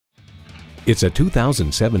It's a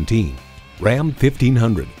 2017 Ram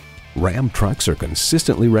 1500. Ram trucks are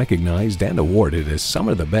consistently recognized and awarded as some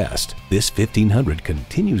of the best. This 1500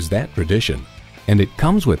 continues that tradition, and it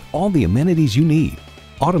comes with all the amenities you need: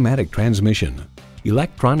 automatic transmission,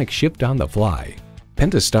 electronic shift on the fly,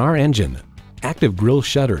 Pentastar engine, active grille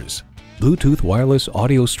shutters, Bluetooth wireless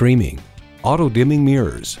audio streaming, auto dimming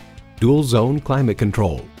mirrors, dual zone climate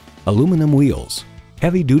control, aluminum wheels,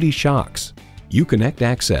 heavy duty shocks, Uconnect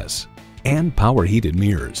access, and power heated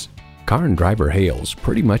mirrors. Car and Driver hails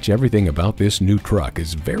pretty much everything about this new truck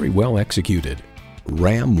is very well executed.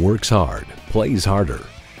 Ram works hard, plays harder.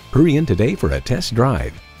 Hurry in today for a test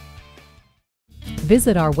drive.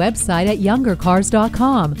 Visit our website at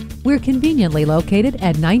youngercars.com. We're conveniently located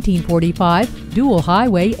at 1945 Dual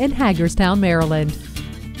Highway in Hagerstown, Maryland.